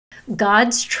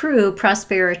God's true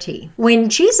prosperity. When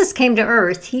Jesus came to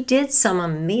earth, he did some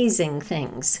amazing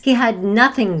things. He had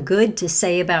nothing good to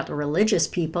say about the religious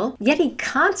people, yet he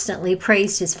constantly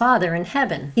praised his Father in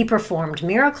heaven. He performed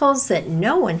miracles that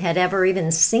no one had ever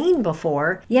even seen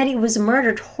before, yet he was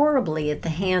murdered horribly at the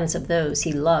hands of those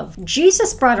he loved.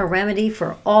 Jesus brought a remedy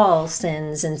for all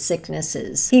sins and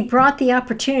sicknesses. He brought the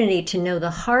opportunity to know the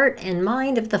heart and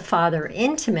mind of the Father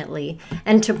intimately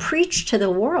and to preach to the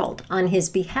world on his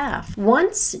behalf.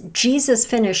 Once Jesus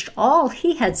finished all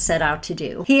he had set out to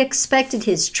do, he expected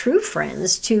his true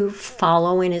friends to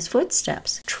follow in his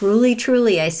footsteps. Truly,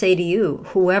 truly, I say to you,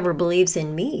 whoever believes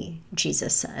in me,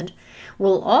 Jesus said,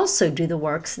 will also do the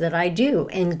works that I do,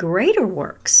 and greater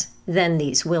works than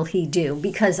these will he do,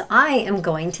 because I am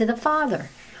going to the Father.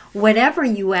 Whatever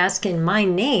you ask in my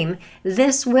name,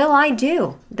 this will I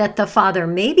do, that the Father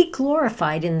may be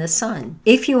glorified in the Son.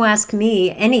 If you ask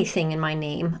me anything in my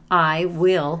name, I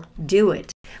will do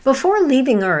it. Before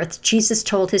leaving earth, Jesus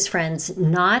told his friends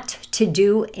not to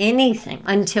do anything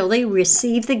until they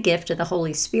received the gift of the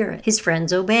Holy Spirit. His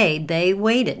friends obeyed. They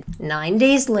waited. 9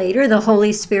 days later, the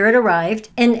Holy Spirit arrived,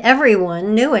 and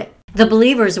everyone knew it. The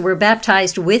believers were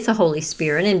baptized with the Holy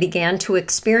Spirit and began to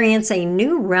experience a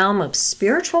new realm of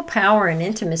spiritual power and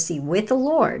intimacy with the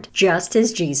Lord, just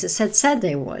as Jesus had said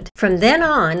they would. From then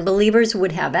on, believers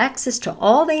would have access to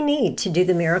all they need to do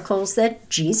the miracles that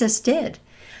Jesus did.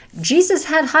 Jesus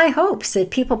had high hopes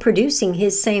that people producing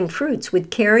his same fruits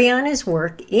would carry on his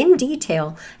work in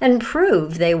detail and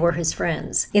prove they were his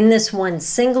friends. In this one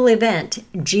single event,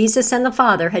 Jesus and the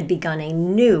Father had begun a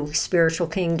new spiritual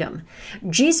kingdom.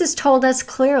 Jesus told us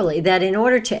clearly that in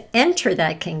order to enter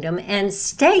that kingdom and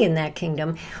stay in that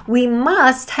kingdom, we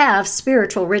must have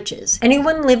spiritual riches.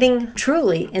 Anyone living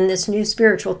truly in this new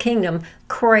spiritual kingdom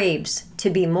craves to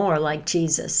be more like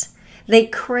Jesus. They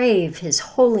crave his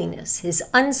holiness, his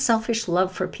unselfish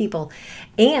love for people,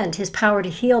 and his power to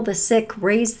heal the sick,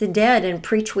 raise the dead, and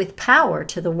preach with power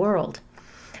to the world.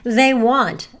 They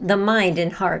want the mind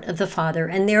and heart of the Father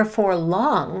and therefore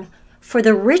long for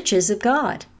the riches of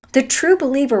God. The true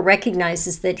believer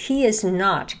recognizes that he is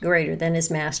not greater than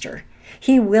his master.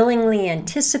 He willingly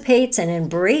anticipates and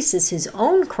embraces his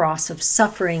own cross of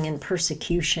suffering and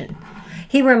persecution.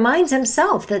 He reminds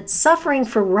himself that suffering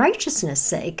for righteousness'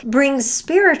 sake brings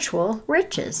spiritual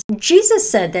riches.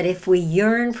 Jesus said that if we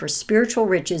yearn for spiritual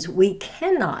riches, we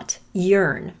cannot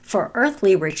yearn for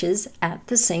earthly riches at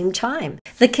the same time.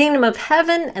 The kingdom of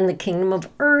heaven and the kingdom of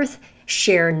earth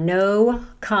share no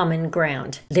common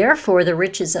ground. Therefore, the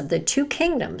riches of the two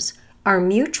kingdoms are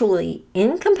mutually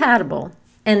incompatible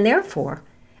and therefore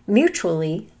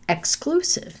mutually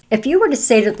exclusive. If you were to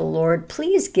say to the Lord,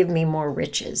 please give me more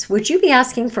riches, would you be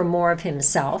asking for more of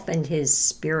himself and his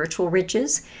spiritual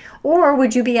riches? Or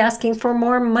would you be asking for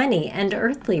more money and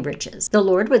earthly riches? The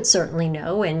Lord would certainly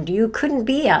know, and you couldn't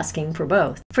be asking for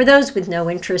both. For those with no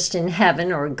interest in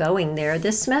heaven or going there,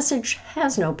 this message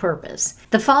has no purpose.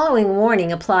 The following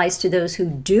warning applies to those who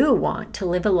do want to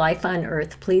live a life on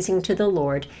earth pleasing to the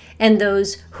Lord, and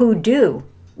those who do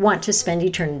want to spend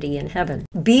eternity in heaven.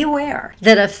 Beware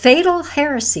that a fatal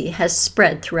heresy has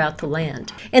spread throughout the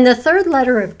land. In the third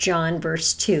letter of John,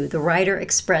 verse 2, the writer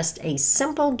expressed a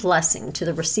simple blessing to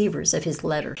the receivers of his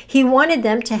letter. He wanted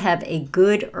them to have a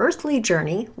good earthly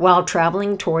journey while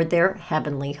traveling toward their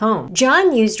heavenly home.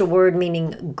 John used a word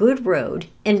meaning good road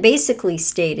and basically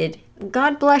stated,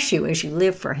 God bless you as you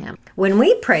live for him. When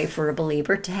we pray for a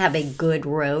believer to have a good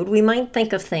road, we might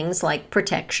think of things like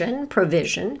protection,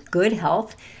 provision, good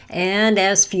health, and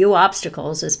as few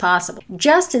obstacles as possible.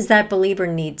 Just as that believer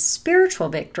needs spiritual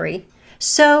victory,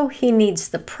 so he needs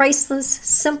the priceless,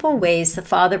 simple ways the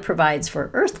Father provides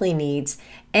for earthly needs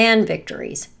and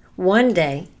victories, one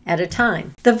day at a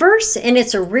time. The verse in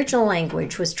its original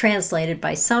language was translated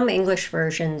by some English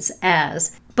versions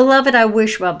as, Beloved, I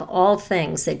wish above all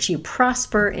things that you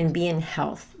prosper and be in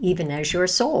health, even as your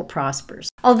soul prospers.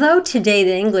 Although today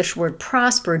the English word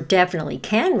prosper definitely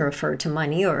can refer to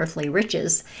money or earthly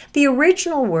riches, the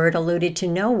original word alluded to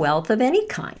no wealth of any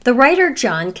kind. The writer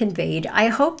John conveyed, I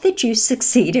hope that you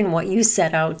succeed in what you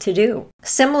set out to do.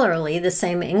 Similarly, the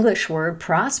same English word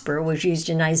prosper was used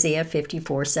in Isaiah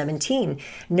 54:17.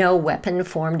 No weapon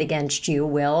formed against you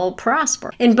will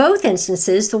prosper. In both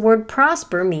instances, the word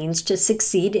prosper means to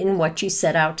succeed in what you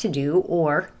set out to do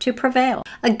or to prevail.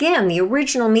 Again, the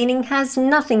original meaning has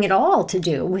nothing at all to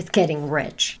do with getting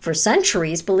rich. For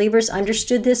centuries, believers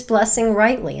understood this blessing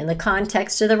rightly in the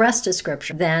context of the rest of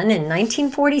Scripture. Then, in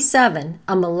 1947,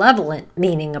 a malevolent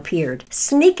meaning appeared,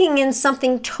 sneaking in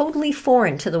something totally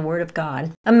foreign to the Word of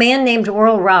God. A man named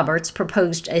Oral Roberts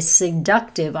proposed a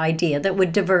seductive idea that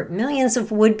would divert millions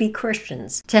of would-be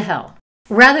Christians to hell.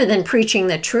 Rather than preaching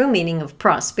the true meaning of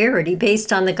prosperity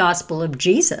based on the gospel of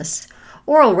Jesus,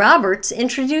 Oral Roberts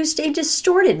introduced a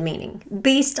distorted meaning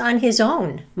based on his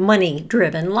own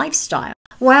money-driven lifestyle.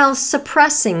 While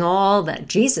suppressing all that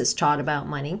Jesus taught about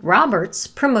money, Roberts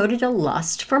promoted a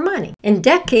lust for money. In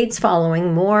decades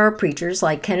following, more preachers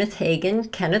like Kenneth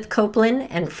Hagin, Kenneth Copeland,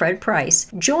 and Fred Price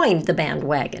joined the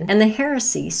bandwagon, and the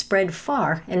heresy spread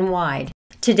far and wide.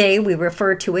 Today, we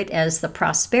refer to it as the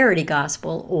prosperity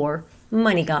gospel or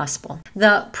money gospel.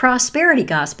 The prosperity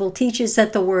gospel teaches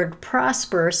that the word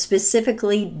prosper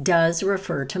specifically does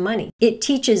refer to money. It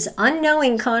teaches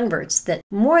unknowing converts that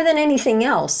more than anything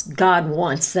else, God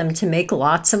wants them to make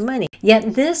lots of money.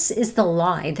 Yet this is the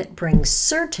lie that brings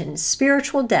certain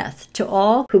spiritual death to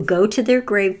all who go to their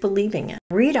grave believing it.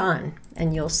 Read on,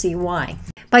 and you'll see why.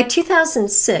 By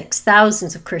 2006,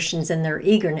 thousands of Christians in their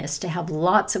eagerness to have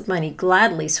lots of money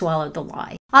gladly swallowed the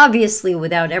lie, obviously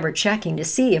without ever checking to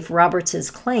see if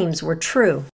Roberts' claims were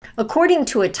true. According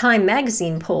to a Time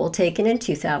magazine poll taken in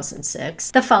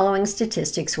 2006, the following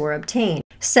statistics were obtained.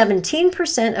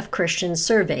 17% of Christians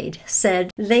surveyed said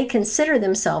they consider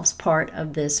themselves part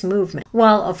of this movement,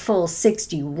 while a full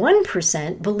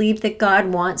 61% believe that God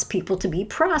wants people to be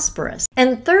prosperous,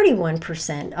 and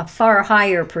 31%, a far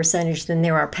higher percentage than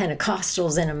there are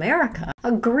Pentecostals in America,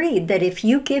 agreed that if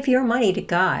you give your money to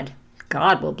God,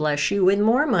 God will bless you with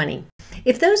more money.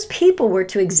 If those people were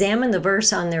to examine the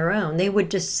verse on their own, they would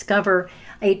discover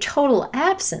a total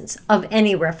absence of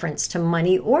any reference to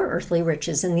money or earthly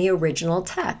riches in the original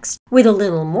text. With a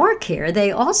little more care,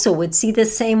 they also would see the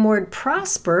same word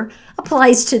prosper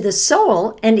applies to the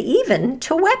soul and even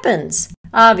to weapons.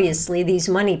 Obviously, these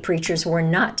money preachers were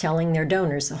not telling their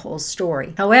donors the whole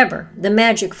story. However, the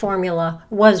magic formula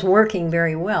was working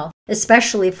very well,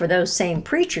 especially for those same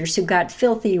preachers who got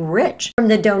filthy rich from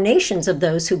the donations of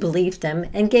those who believed them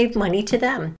and gave money to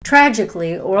them.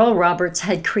 Tragically, Oral Roberts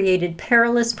had created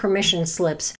perilous permission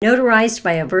slips notarized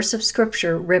by a verse of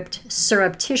scripture ripped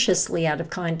surreptitiously out of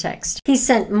context. He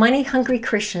sent money-hungry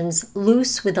Christians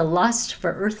loose with a lust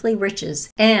for earthly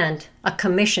riches and a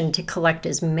commission to collect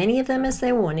as many of them as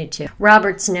they wanted to.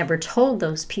 Roberts never told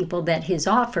those people that his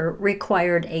offer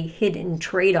required a hidden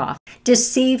trade-off,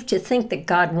 deceived to think that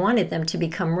God wanted them to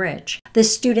become rich. The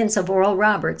students of Oral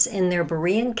Roberts, in their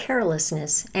Berean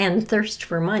carelessness and thirst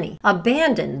for money,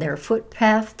 abandoned their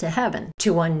footpath to heaven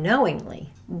to unknowingly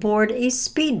board a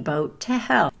speedboat to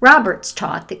hell. Roberts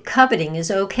taught that coveting is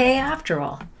okay after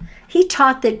all. He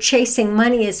taught that chasing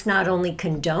money is not only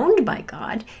condoned by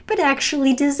God, but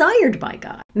actually desired by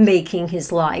God. Making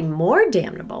his lie more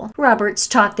damnable, Roberts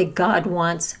taught that God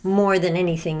wants more than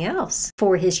anything else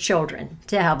for his children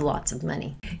to have lots of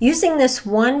money. Using this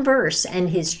one verse and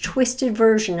his twisted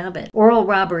version of it, Oral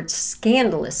Roberts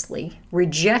scandalously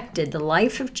rejected the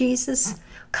life of Jesus,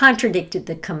 contradicted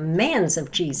the commands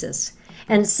of Jesus,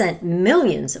 and sent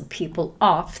millions of people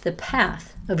off the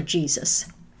path of Jesus.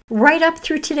 Right up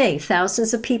through today,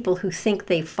 thousands of people who think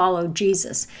they follow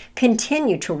Jesus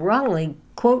continue to wrongly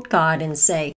quote God and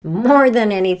say, more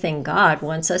than anything, God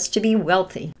wants us to be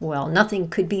wealthy. Well, nothing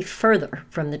could be further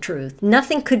from the truth.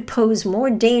 Nothing could pose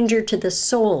more danger to the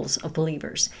souls of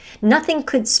believers. Nothing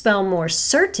could spell more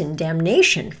certain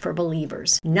damnation for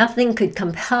believers. Nothing could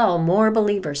compel more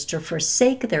believers to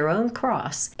forsake their own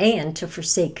cross and to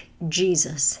forsake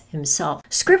Jesus himself.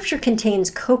 Scripture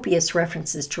contains copious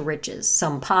references to riches,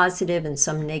 some positive and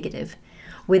some negative.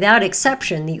 Without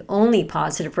exception, the only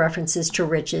positive references to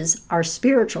riches are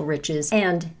spiritual riches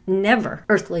and never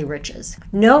earthly riches.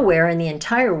 Nowhere in the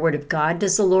entire Word of God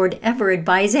does the Lord ever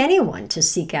advise anyone to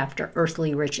seek after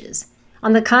earthly riches.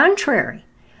 On the contrary,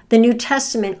 the New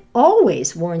Testament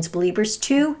always warns believers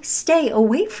to stay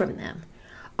away from them.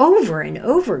 Over and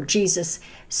over, Jesus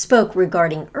spoke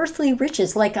regarding earthly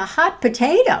riches like a hot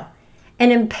potato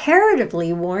and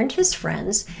imperatively warned his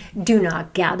friends, do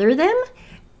not gather them,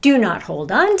 do not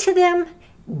hold on to them,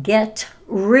 get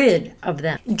rid of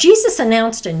them. Jesus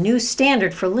announced a new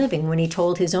standard for living when he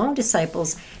told his own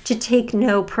disciples to take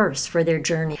no purse for their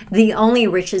journey. The only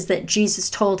riches that Jesus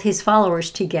told his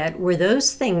followers to get were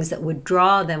those things that would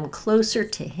draw them closer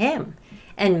to him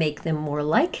and make them more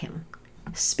like him.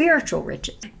 Spiritual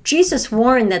riches. Jesus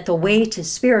warned that the way to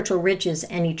spiritual riches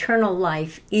and eternal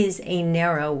life is a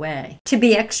narrow way. To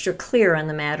be extra clear on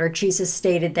the matter, Jesus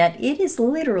stated that it is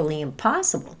literally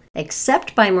impossible,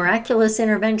 except by miraculous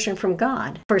intervention from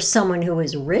God, for someone who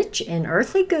is rich in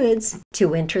earthly goods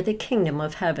to enter the kingdom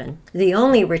of heaven. The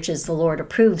only riches the Lord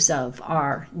approves of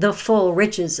are the full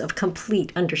riches of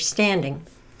complete understanding,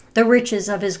 the riches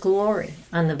of his glory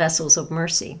on the vessels of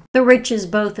mercy, the riches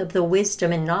both of the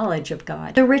wisdom and knowledge of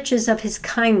God, the riches of his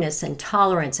kindness and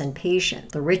tolerance and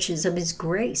patience, the riches of his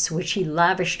grace, which he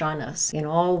lavished on us in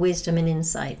all wisdom and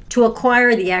insight. To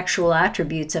acquire the actual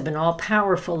attributes of an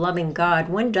all-powerful, loving God,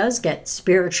 one does get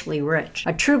spiritually rich.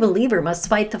 A true believer must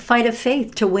fight the fight of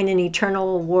faith to win an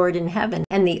eternal reward in heaven,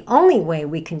 and the only way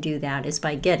we can do that is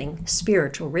by getting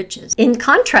spiritual riches. In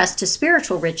contrast to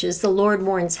spiritual riches, the Lord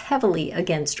warns heavily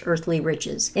against earthly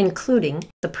riches, including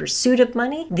the pursuit of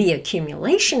money, the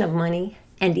accumulation of money,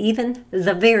 and even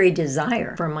the very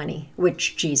desire for money,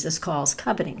 which Jesus calls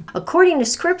coveting. According to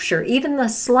Scripture, even the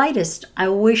slightest "I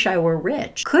wish I were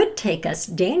rich" could take us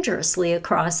dangerously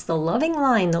across the loving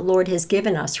line the Lord has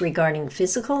given us regarding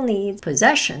physical needs,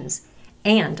 possessions,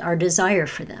 and our desire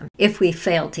for them. If we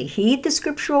fail to heed the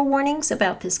scriptural warnings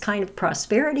about this kind of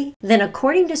prosperity, then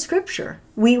according to Scripture,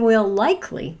 we will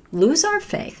likely lose our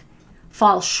faith,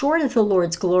 fall short of the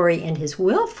Lord's glory and his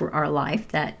will for our life,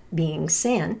 that being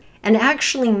sin, and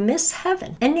actually miss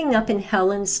heaven, ending up in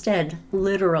hell instead,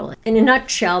 literally. In a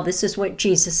nutshell, this is what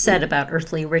Jesus said about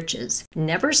earthly riches.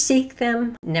 Never seek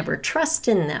them, never trust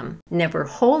in them, never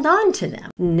hold on to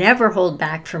them, never hold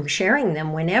back from sharing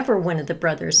them whenever one of the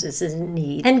brothers is in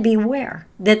need, and beware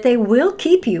that they will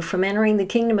keep you from entering the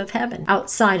kingdom of heaven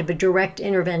outside of a direct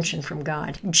intervention from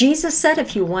God. Jesus said,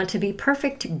 if you want to be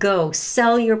perfect, go,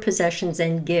 sell your possessions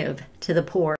and give to the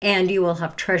poor, and you will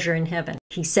have treasure in heaven.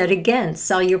 He said again,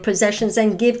 sell your possessions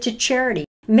and give to charity.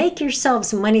 Make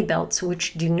yourselves money belts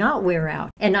which do not wear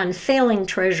out, an unfailing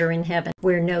treasure in heaven,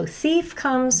 where no thief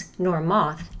comes nor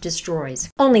moth destroys.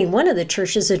 Only one of the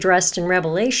churches addressed in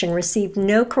Revelation received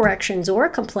no corrections or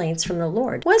complaints from the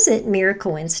Lord. Was it mere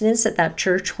coincidence that that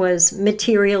church was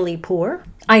materially poor?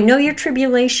 I know your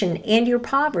tribulation and your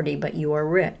poverty, but you are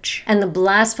rich. And the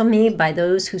blasphemy by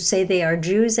those who say they are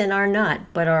Jews and are not,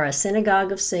 but are a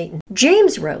synagogue of Satan.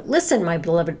 James wrote, listen, my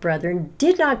beloved brethren,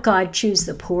 did not God choose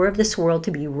the poor of this world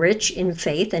to be rich in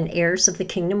faith and heirs of the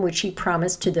kingdom which he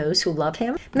promised to those who love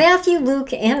him? Matthew,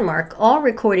 Luke, and Mark all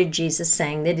recorded Jesus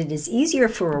saying that it is easier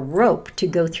for a rope to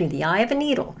go through the eye of a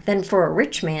needle than for a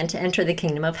rich man to enter the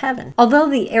kingdom of heaven. Although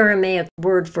the Aramaic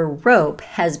word for rope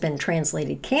has been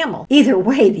translated camel, either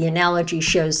way, the analogy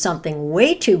shows something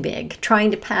way too big trying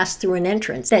to pass through an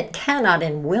entrance that cannot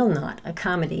and will not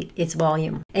accommodate its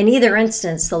volume. In either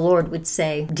instance, the Lord would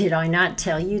say, did I not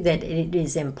tell you that it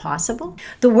is impossible?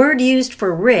 The word used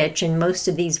for rich in most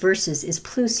of these verses is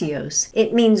plusios.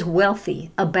 It means wealthy,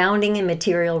 abounding in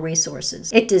material resources.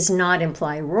 It does not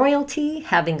imply royalty,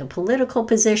 having a political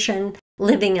position,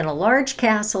 living in a large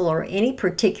castle, or any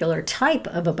particular type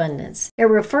of abundance. It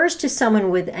refers to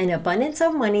someone with an abundance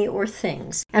of money or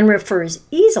things, and refers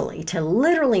easily to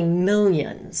literally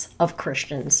millions of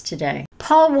Christians today.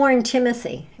 Paul warned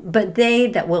Timothy, but they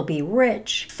that will be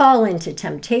rich fall into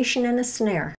temptation and a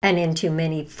snare, and into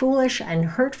many foolish and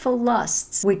hurtful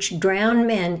lusts, which drown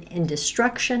men in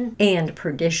destruction and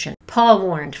perdition. Paul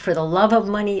warned, for the love of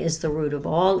money is the root of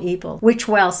all evil, which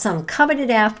while some coveted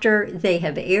after, they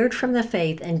have erred from the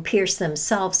faith and pierced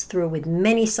themselves through with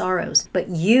many sorrows. But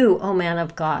you, O man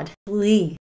of God,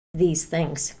 flee these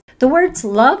things. The words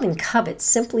love and covet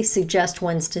simply suggest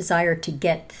one's desire to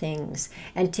get things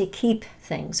and to keep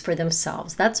things for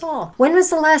themselves. That's all. When was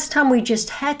the last time we just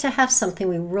had to have something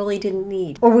we really didn't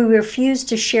need, or we refused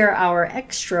to share our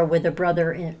extra with a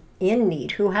brother in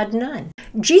need who had none?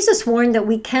 Jesus warned that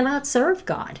we cannot serve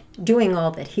God, doing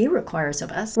all that he requires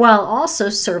of us, while also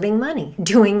serving money,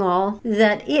 doing all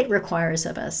that it requires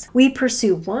of us. We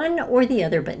pursue one or the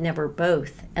other, but never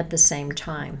both at the same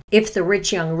time. If the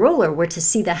rich young ruler were to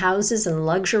see the houses and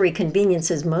luxury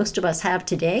conveniences most of us have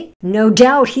today, no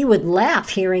doubt he would laugh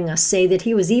hearing us say that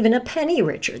he was even a penny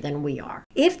richer than we are.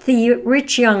 If the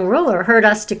rich young ruler heard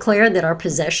us declare that our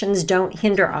possessions don't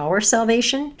hinder our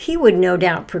salvation, he would no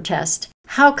doubt protest,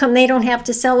 how come they don't have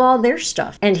to sell all their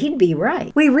stuff? And he'd be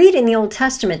right. We read in the Old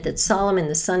Testament that Solomon,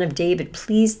 the son of David,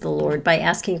 pleased the Lord by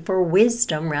asking for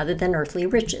wisdom rather than earthly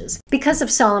riches. Because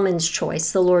of Solomon's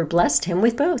choice, the Lord blessed him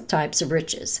with both types of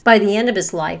riches. By the end of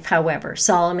his life, however,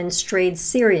 Solomon strayed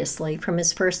seriously from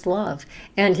his first love,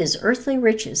 and his earthly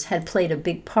riches had played a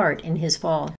big part in his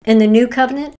fall. In the New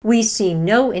Covenant, we see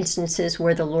no instances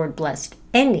where the Lord blessed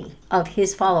any of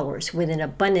his followers with an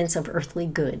abundance of earthly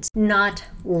goods. Not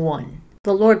one.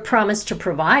 The Lord promised to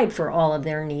provide for all of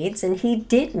their needs, and he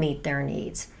did meet their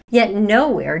needs. Yet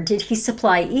nowhere did he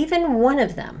supply even one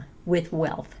of them with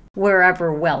wealth.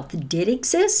 Wherever wealth did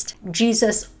exist,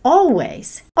 Jesus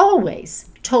always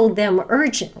told them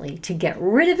urgently to get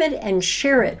rid of it and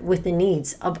share it with the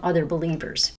needs of other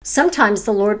believers. Sometimes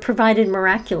the Lord provided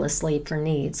miraculously for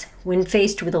needs. When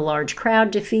faced with a large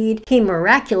crowd to feed, he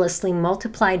miraculously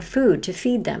multiplied food to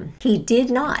feed them. He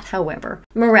did not, however,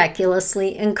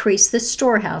 miraculously increase the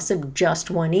storehouse of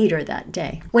just one eater that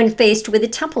day. When faced with a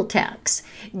temple tax,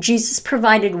 Jesus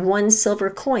provided 1 silver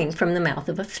coin from the mouth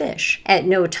of a fish. At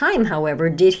no time, however,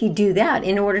 did he do that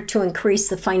in order to increase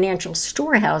the financial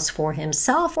storehouse for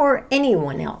himself or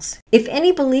anyone else. If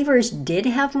any believers did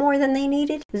have more than they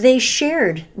needed, they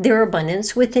shared their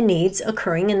abundance with the needs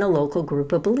occurring in the local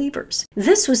group of believers.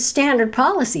 This was standard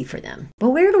policy for them.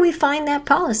 But where do we find that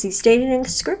policy stated in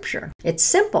Scripture? It's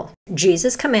simple.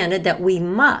 Jesus commanded that we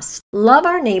must love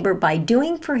our neighbor by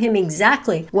doing for him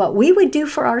exactly what we would do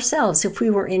for ourselves if we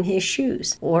were in his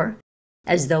shoes, or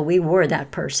as though we were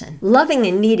that person. Loving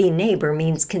a needy neighbor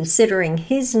means considering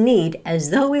his need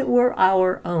as though it were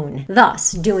our own,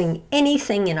 thus doing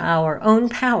anything in our own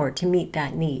power to meet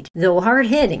that need. Though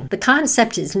hard-hitting, the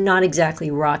concept is not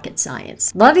exactly rocket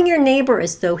science. Loving your neighbor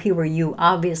as though he were you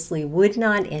obviously would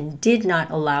not and did not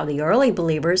allow the early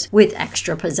believers with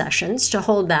extra possessions to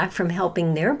hold back from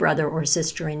helping their brother or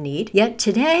sister in need. Yet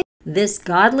today, this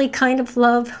godly kind of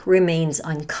love remains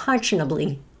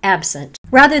unconscionably absent.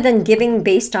 Rather than giving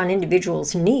based on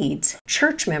individuals' needs,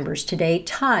 church members today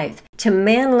tithe to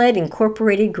man-led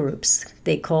incorporated groups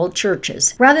they call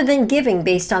churches. Rather than giving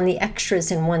based on the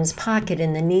extras in one's pocket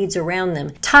and the needs around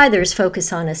them, tithers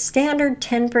focus on a standard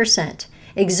 10%,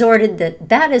 exhorted that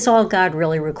that is all God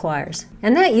really requires.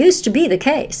 And that used to be the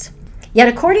case. Yet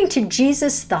according to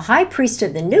Jesus, the high priest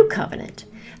of the new covenant,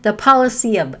 the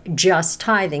policy of just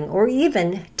tithing, or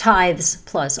even tithes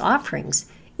plus offerings,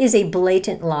 is a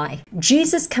blatant lie.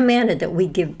 Jesus commanded that we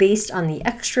give based on the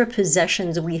extra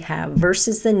possessions we have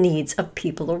versus the needs of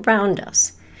people around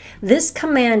us. This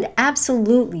command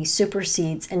absolutely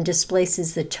supersedes and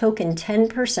displaces the token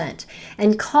 10%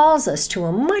 and calls us to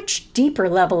a much deeper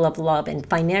level of love and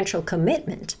financial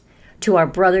commitment to our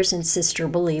brothers and sister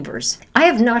believers. I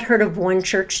have not heard of one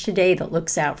church today that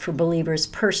looks out for believers'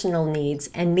 personal needs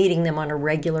and meeting them on a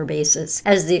regular basis,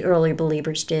 as the early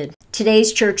believers did.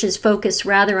 Today's churches focus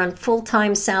rather on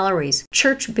full-time salaries,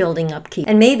 church building upkeep,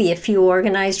 and maybe a few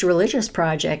organized religious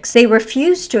projects. They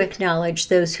refuse to acknowledge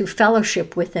those who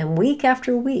fellowship with them week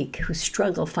after week who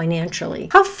struggle financially.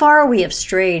 How far we have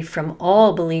strayed from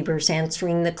all believers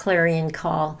answering the clarion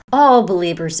call, all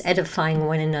believers edifying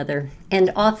one another, and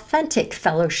authentic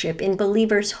fellowship in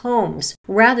believers' homes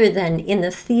rather than in the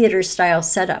theater-style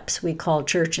setups we call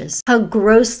churches. How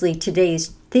grossly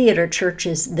today's theater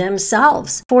churches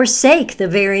themselves forsake the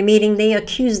very meeting they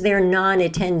accuse their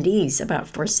non-attendees about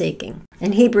forsaking.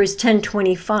 In Hebrews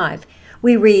 10:25,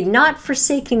 we read, "Not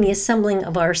forsaking the assembling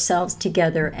of ourselves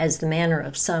together as the manner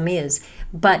of some is,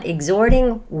 but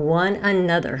exhorting one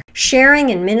another."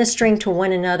 Sharing and ministering to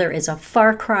one another is a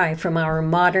far cry from our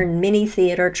modern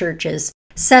mini-theater churches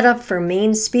set up for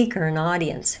main speaker and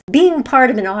audience. Being part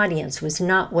of an audience was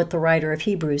not what the writer of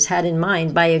Hebrews had in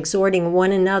mind by exhorting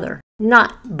one another,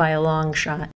 not by a long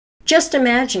shot. Just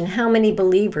imagine how many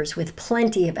believers with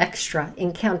plenty of extra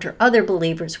encounter other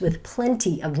believers with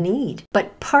plenty of need,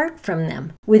 but part from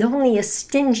them with only a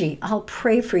stingy, "I'll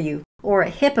pray for you," or a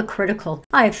hypocritical,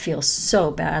 "I feel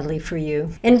so badly for you."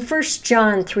 In 1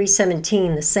 John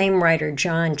 3:17, the same writer,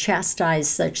 John, chastised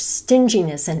such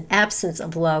stinginess and absence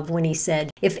of love when he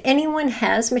said, "If anyone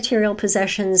has material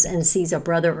possessions and sees a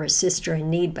brother or sister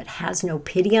in need but has no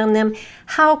pity on them,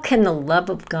 how can the love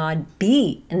of God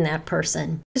be in that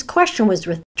person?" His question was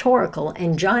rhetorical,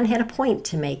 and John had a point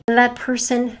to make. That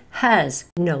person has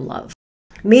no love.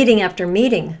 Meeting after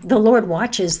meeting, the Lord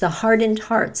watches the hardened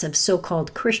hearts of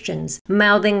so-called Christians,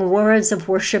 mouthing words of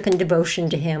worship and devotion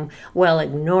to Him while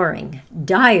ignoring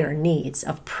dire needs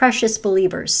of precious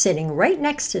believers sitting right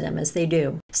next to them as they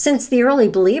do. Since the early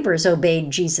believers obeyed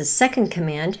Jesus' second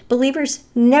command, believers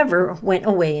never went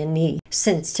away in need.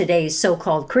 Since today's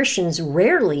so-called Christians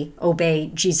rarely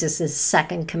obey Jesus'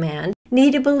 second command,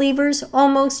 needy believers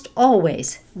almost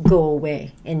always go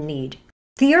away in need.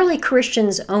 The early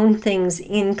Christians owned things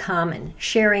in common,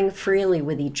 sharing freely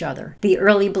with each other. The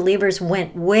early believers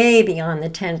went way beyond the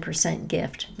 10%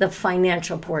 gift, the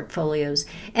financial portfolios,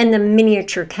 and the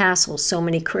miniature castles so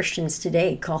many Christians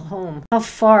today call home. How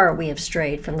far we have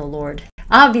strayed from the Lord.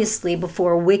 Obviously,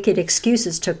 before wicked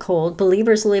excuses took hold,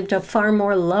 believers lived a far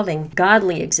more loving,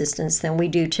 godly existence than we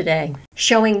do today,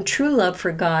 showing true love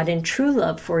for God and true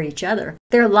love for each other.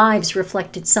 Their lives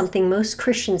reflected something most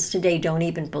Christians today don't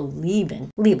even believe in,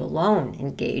 leave alone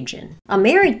engage in. A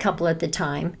married couple at the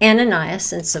time,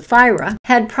 Ananias and Sapphira,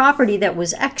 had property that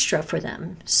was extra for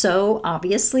them, so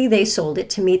obviously they sold it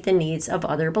to meet the needs of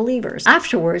other believers.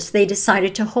 Afterwards, they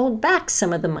decided to hold back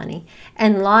some of the money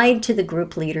and lied to the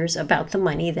group leaders about the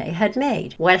money they had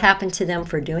made. What happened to them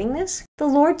for doing this? The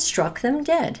Lord struck them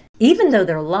dead. Even though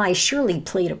their lie surely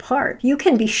played a part, you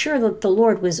can be sure that the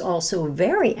Lord was also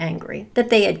very angry that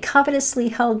they had covetously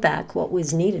held back what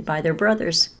was needed by their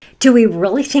brothers. Do we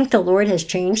really think the Lord has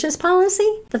changed his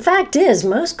policy? The fact is,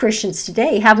 most Christians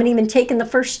today haven't even taken the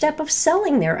first step of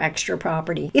selling their extra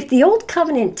property. If the old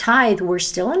covenant tithe were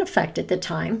still in effect at the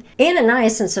time,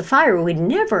 Ananias and Sapphira would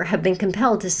never have been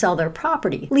compelled to sell their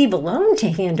property, leave alone to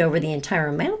hand over the entire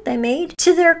amount they made.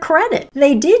 To their credit,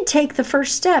 they did take the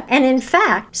first step, and in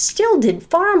fact, still did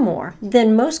far more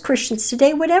than most Christians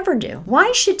today would ever do.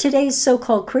 Why should today's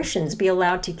so-called Christians be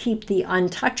allowed to keep the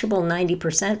untouchable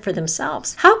 90% for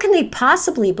themselves? How can they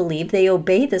possibly believe they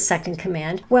obey the second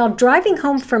command while driving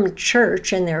home from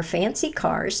church in their fancy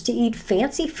cars to eat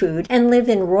fancy food and live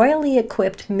in royally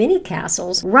equipped mini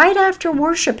castles right after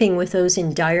worshiping with those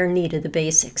in dire need of the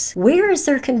basics? Where is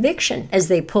their conviction as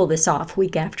they pull this off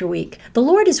week after week? The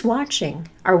Lord is watching.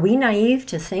 Are we naive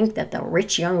to think that the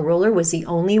rich young ruler was the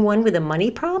only one with a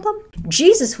money problem?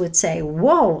 Jesus would say,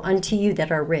 "Woe unto you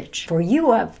that are rich, for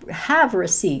you have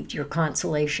received your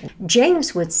consolation."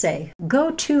 James would say,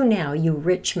 "Go to now, you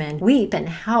rich men, weep and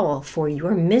howl for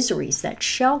your miseries that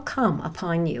shall come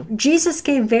upon you." Jesus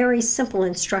gave very simple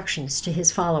instructions to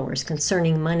his followers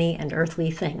concerning money and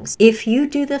earthly things. If you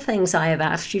do the things I have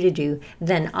asked you to do,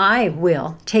 then I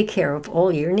will take care of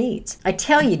all your needs. I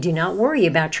tell you, do not worry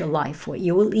about your life, what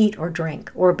you will eat or drink,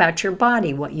 or about your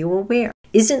body, what you will wear.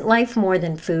 Isn't life more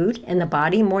than food, and the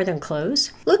body more than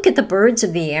clothes? Look at the birds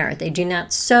of the air. They do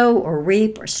not sow or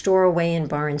reap or store away in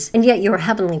barns, and yet your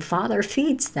heavenly Father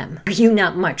feeds them. Are you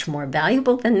not much more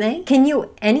valuable than they? Can you,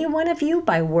 any one of you,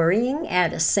 by worrying,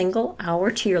 add a single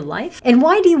hour to your life? And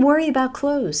why do you worry about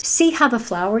clothes? See how the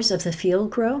flowers of the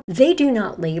field grow? They do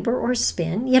not labor or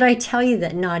spin, yet I tell you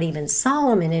that not even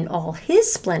Solomon in all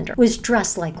his splendor was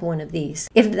dressed like one of these.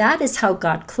 If that is how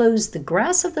God clothes the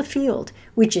grass of the field,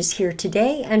 which is here today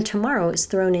and tomorrow is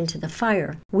thrown into the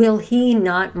fire, will he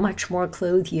not much more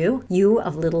clothe you, you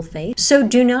of little faith? So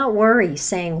do not worry,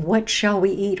 saying, what shall we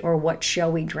eat, or what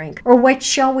shall we drink, or what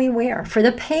shall we wear? For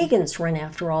the pagans run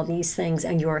after all these things,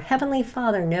 and your heavenly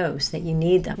Father knows that you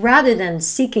need them. Rather than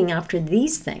seeking after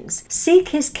these things, seek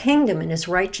his kingdom and his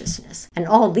righteousness, and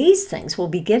all these things will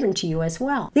be given to you as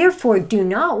well. Therefore do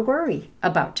not worry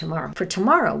about tomorrow, for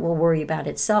tomorrow will worry about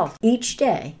itself. Each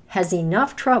day has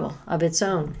enough trouble of its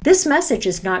own. This message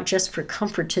is not just for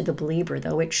comfort to the believer,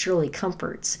 though it surely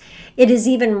comforts. It is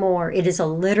even more. It is a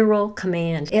literal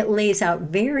command. It lays out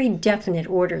very definite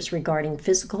orders regarding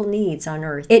physical needs on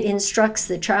earth. It instructs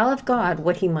the child of God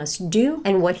what he must do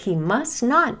and what he must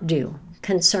not do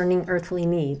concerning earthly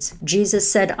needs.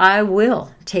 Jesus said, I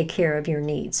will take care of your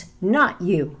needs, not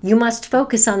you. You must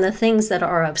focus on the things that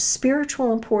are of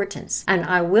spiritual importance, and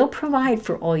I will provide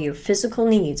for all your physical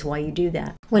needs while you do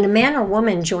that. When a man or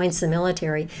woman joins the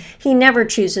military, he never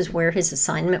chooses where his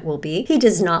assignment will be. He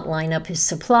does not line up his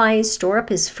supplies, store up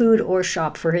his food, or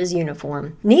shop for his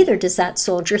uniform. Neither does that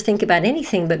soldier think about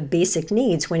anything but basic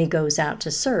needs when he goes out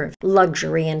to serve.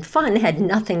 Luxury and fun had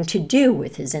nothing to do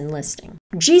with his enlisting.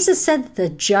 Jesus said that the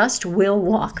just will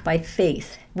walk by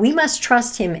faith. We must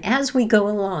trust him as we go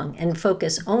along and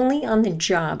focus only on the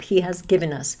job he has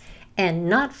given us, and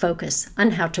not focus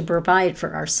on how to provide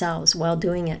for ourselves while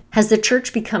doing it. Has the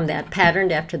church become that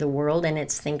patterned after the world and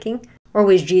its thinking? Or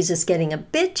was Jesus getting a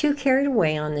bit too carried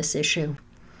away on this issue?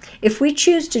 If we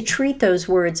choose to treat those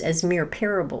words as mere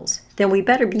parables, then we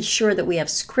better be sure that we have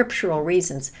scriptural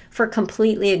reasons for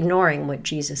completely ignoring what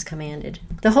Jesus commanded.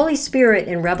 The Holy Spirit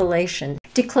in Revelation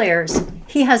declares,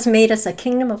 He has made us a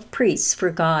kingdom of priests for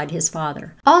God, His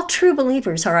Father. All true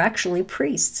believers are actually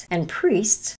priests, and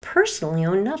priests personally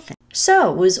own nothing.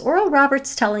 So, was Oral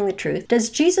Roberts telling the truth? Does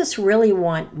Jesus really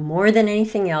want more than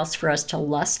anything else for us to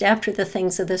lust after the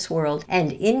things of this world,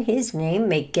 and in His name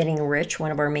make getting rich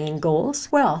one of our main goals?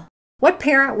 Well, what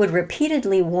parent would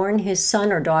repeatedly warn his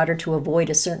son or daughter to avoid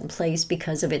a certain place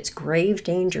because of its grave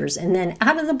dangers and then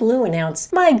out of the blue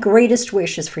announce, my greatest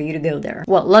wish is for you to go there?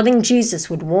 What loving Jesus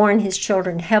would warn his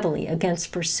children heavily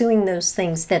against pursuing those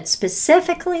things that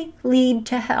specifically lead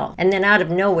to hell, and then out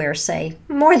of nowhere say,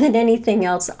 more than anything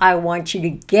else, I want you to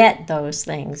get those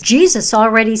things. Jesus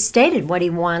already stated what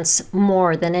he wants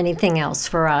more than anything else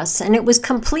for us, and it was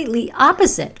completely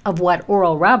opposite of what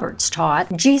Oral Roberts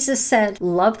taught. Jesus said,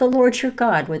 love the Lord your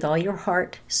God with all your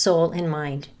heart, soul, and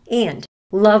mind, and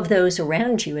Love those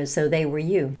around you as though they were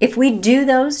you. If we do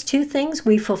those two things,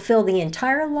 we fulfill the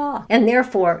entire law. And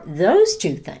therefore, those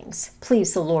two things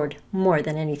please the Lord more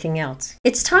than anything else.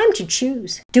 It's time to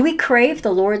choose. Do we crave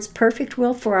the Lord's perfect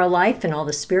will for our life and all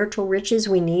the spiritual riches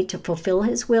we need to fulfill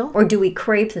His will? Or do we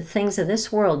crave the things of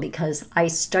this world because I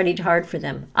studied hard for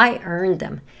them, I earned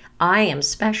them, I am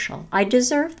special, I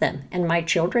deserve them, and my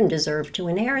children deserve to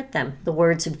inherit them? The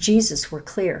words of Jesus were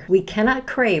clear. We cannot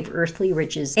crave earthly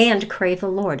riches and crave the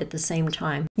Lord at the same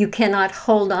time. You cannot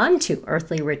hold on to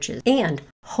earthly riches and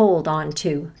hold on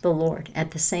to the Lord at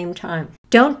the same time.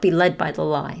 Don't be led by the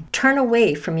lie. Turn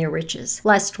away from your riches,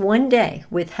 lest one day,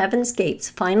 with heaven's gates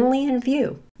finally in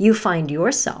view, you find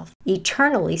yourself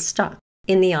eternally stuck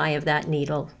in the eye of that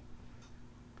needle.